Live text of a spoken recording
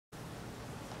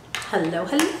Hello,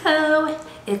 hello,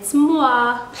 it's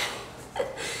moi.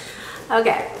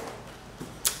 Okay,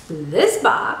 this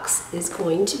box is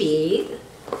going to be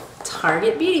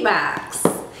Target Beauty Box.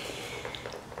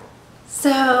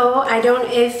 So I don't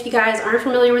know if you guys aren't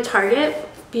familiar with Target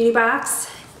Beauty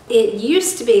Box. It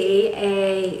used to be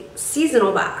a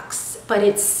seasonal box, but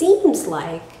it seems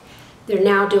like they're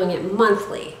now doing it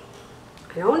monthly.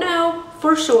 I don't know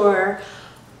for sure,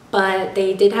 but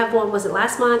they did have one, was it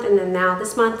last month, and then now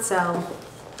this month, so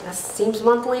that seems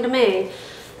monthly to me.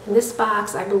 And this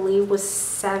box, I believe, was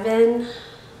 $7. It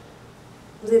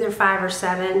was either $5 or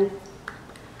 $7.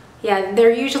 Yeah,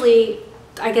 they're usually,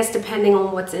 I guess depending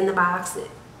on what's in the box,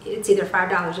 it's either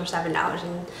 $5 or $7.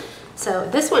 And so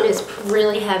this one is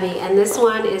really heavy, and this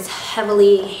one is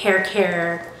heavily hair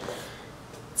care.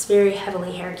 It's very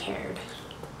heavily hair cared.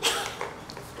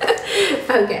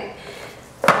 Okay,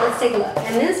 let's take a look.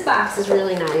 And this box is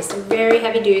really nice, very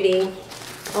heavy duty.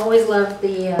 Always love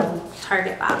the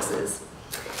Target boxes.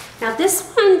 Now this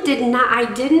one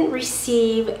I didn't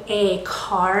receive a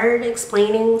card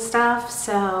explaining stuff,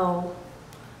 so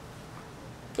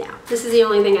yeah, this is the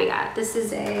only thing I got. This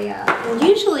is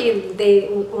usually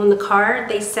on the card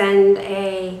they send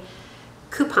a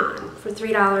coupon for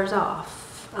 $3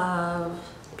 off of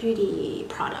beauty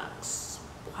products.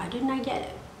 Why didn't I get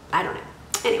it? I don't know.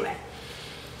 Anyway,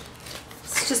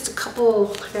 it's just a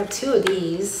couple, I got 2 of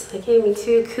these. They gave me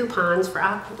 2 coupons for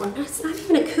Aquaphor. No, it's not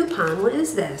even a coupon. What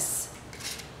is this?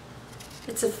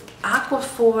 It's a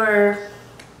Aquaphor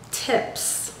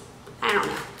tips. I don't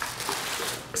know.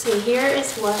 So here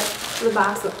is what the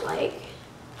box looked like.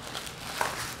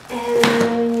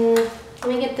 And let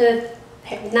me get the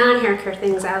non-hair care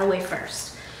things out of the way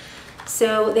first.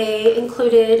 So they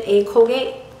included a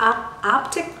Colgate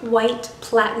Optic White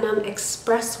Platinum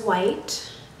Express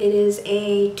White. It is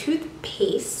a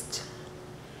toothpaste.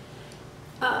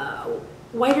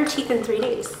 Whiter teeth in 3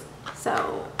 days.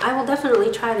 So I will definitely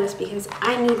try this because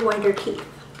I need whiter teeth.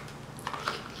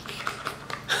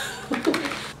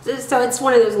 So it's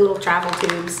one of those little travel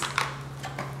tubes.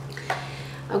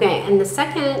 Okay, and the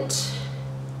second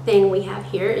thing we have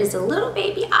here is a little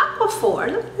baby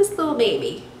Aquaphor. Look at this little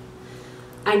baby.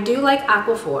 I do like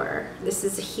Aquaphor. This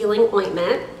is a healing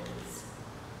ointment.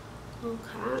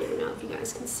 Okay, I don't even know if you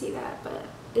guys can see that, but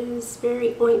it is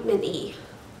very ointment-y.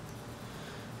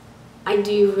 I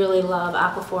do really love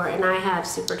Aquaphor, and I have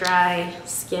super dry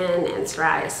skin and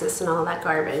psoriasis and all that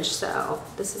garbage, so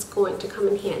this is going to come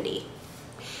in handy.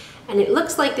 And it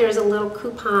looks like there's a little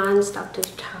coupon stuck to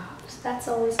the top, so that's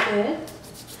always good.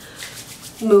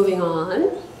 Moving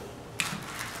on.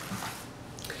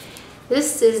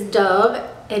 This is Dove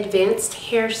Advanced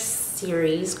Hair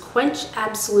Series Quench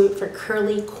Absolute for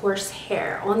curly, coarse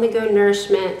hair. On-the-go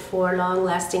nourishment for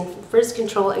long-lasting frizz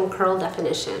control and curl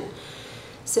definition.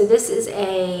 So this is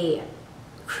a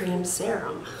cream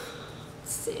serum.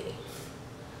 Let's see.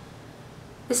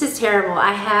 This is terrible.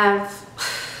 I have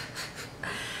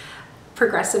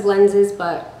progressive lenses,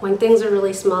 but when things are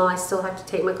really small, I still have to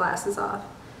take my glasses off.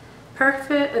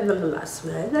 Perfect.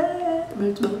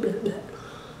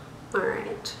 All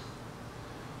right.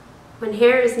 When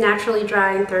hair is naturally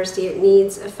dry and thirsty, it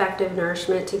needs effective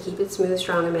nourishment to keep it smooth,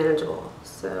 strong, and manageable.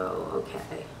 So,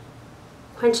 okay.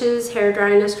 Quenches hair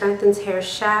dryness, strengthens hair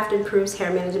shaft, improves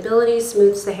hair manageability,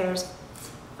 smooths the hair's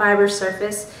fiber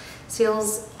surface,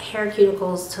 seals hair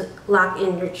cuticles to lock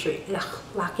in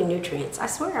nutrients. I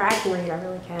swear I can read, I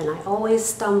really can. I always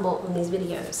stumble on these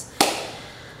videos.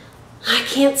 I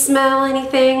can't smell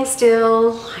anything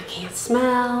still. I can't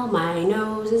smell. My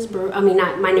nose is broken. I mean,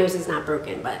 my nose is not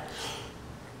broken, but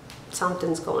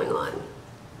something's going on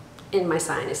in my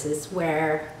sinuses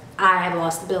where I have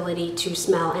lost the ability to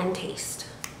smell and taste.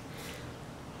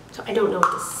 So I don't know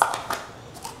what this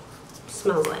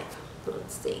smells like.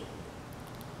 Let's see.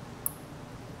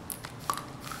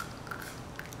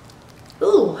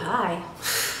 Ooh, hi.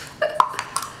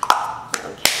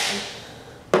 Okay.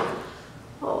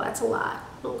 Oh, that's a lot.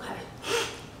 Okay.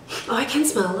 Oh, I can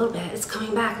smell a little bit. It's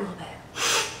coming back a little bit.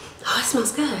 Oh, it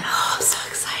smells good. Oh, I'm so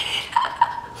excited.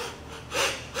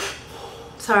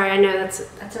 Sorry, I know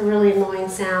that's a really annoying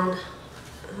sound.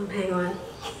 Hang on.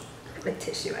 My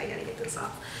tissue, I gotta get this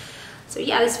off. So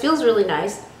yeah, this feels really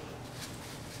nice.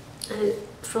 And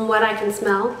from what I can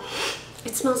smell,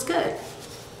 it smells good.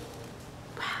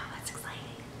 Wow, that's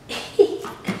exciting.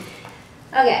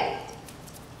 Okay.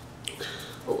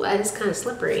 Oh, that is kind of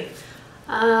slippery.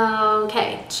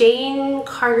 Okay, Jane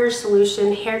Carter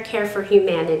Solution Hair Care for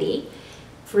Humanity.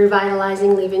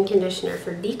 Revitalizing leave-in conditioner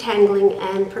for detangling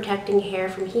and protecting hair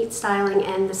from heat, styling,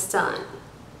 and the sun.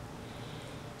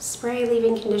 Spray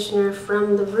leave-in conditioner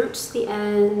from the roots to the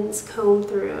ends, comb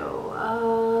through.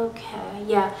 Okay,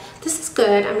 yeah, this is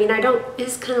good. I mean,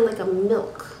 it's kind of like a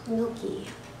milky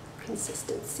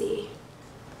consistency.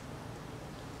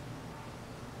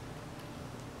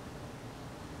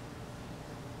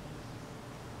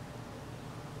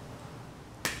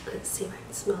 Let's see if I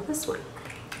can smell this one.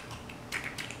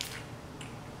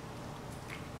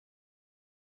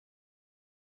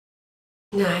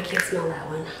 No, I can't smell that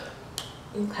one.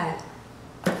 Okay.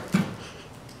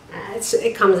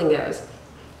 It comes and goes.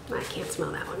 I can't smell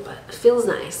that one, but it feels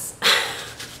nice.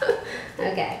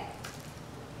 Okay.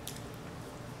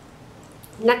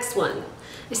 Next one.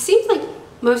 It seems like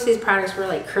most of these products were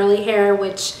like curly hair,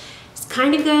 which is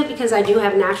kind of good because I do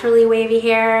have naturally wavy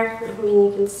hair. I mean,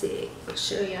 you can see. I'll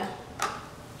show you.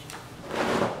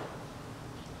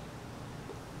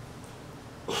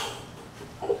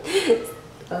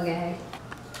 Okay.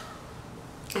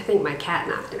 I think my cat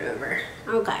knocked it over.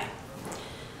 Okay.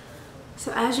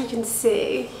 So as you can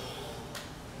see,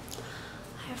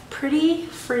 I have pretty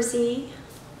frizzy,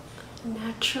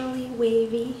 naturally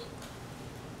wavy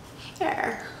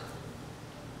hair.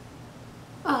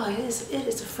 Oh, it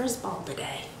is a frizz ball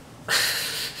today.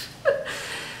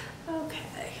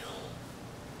 Okay.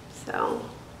 So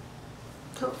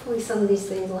hopefully some of these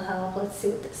things will help. Let's see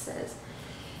what this says.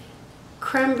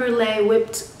 Creme Brulee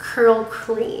Whipped Curl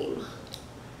Cream.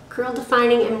 Curl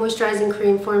defining and moisturizing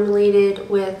cream formulated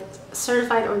with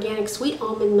certified organic sweet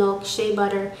almond milk, shea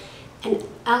butter, and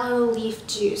aloe leaf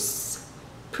juice.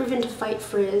 Proven to fight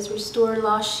frizz, restore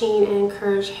lost sheen, and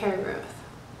encourage hair growth.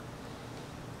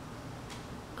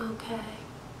 Okay.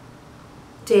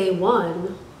 Day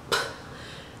 1.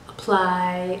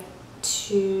 Apply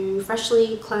to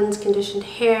freshly cleansed conditioned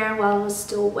hair while it was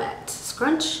still wet.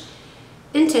 Scrunch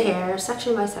into hair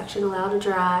section by section, allow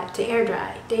to air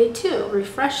dry. Day 2,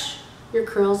 refresh your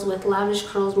curls with Lavish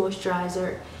Curls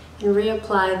moisturizer and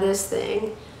reapply this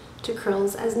thing to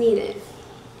curls as needed.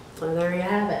 So there you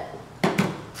have it.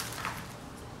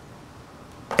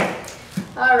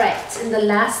 All right, and the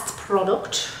last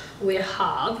product we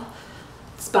have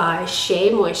is by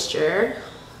Shea Moisture.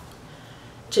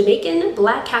 Jamaican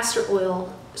Black Castor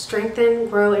Oil, Strengthen,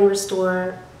 Grow, and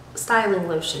Restore Styling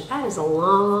Lotion. That is a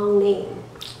long name.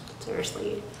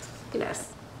 Seriously, look at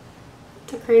this.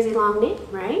 It's a crazy long name,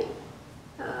 right?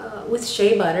 With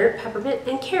shea butter, peppermint,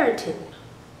 and keratin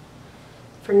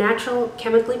for natural,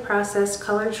 chemically processed,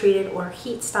 color treated, or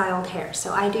heat styled hair.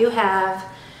 So I do have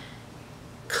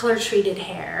color treated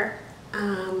hair.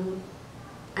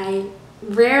 I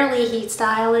rarely heat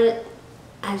style it,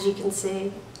 as you can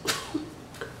see.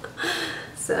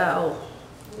 So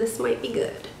this might be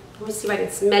good. Let me see if I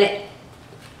can smell it.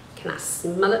 Can I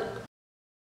smell it?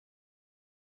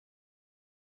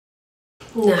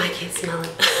 No, I can't smell it.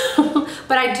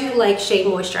 But I do like Shea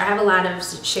Moisture. I have a lot of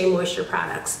Shea Moisture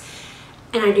products,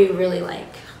 and I do really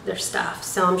like their stuff.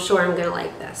 So I'm sure I'm gonna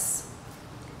like this.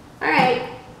 All right,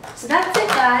 so that's it,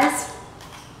 guys.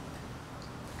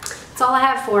 That's all I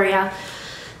have for you.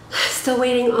 Still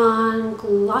waiting on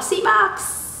Glossy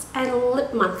Box and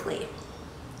Lip Monthly.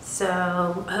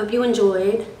 So I hope you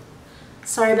enjoyed.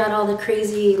 Sorry about all the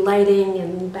crazy lighting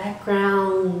and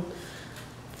background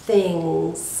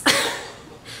things.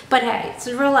 But hey, it's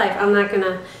real life. I'm not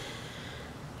gonna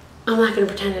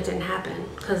pretend it didn't happen,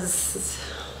 because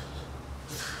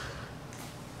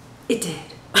it did.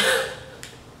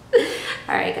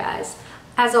 All right, guys.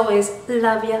 As always,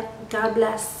 love ya. God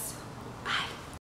bless.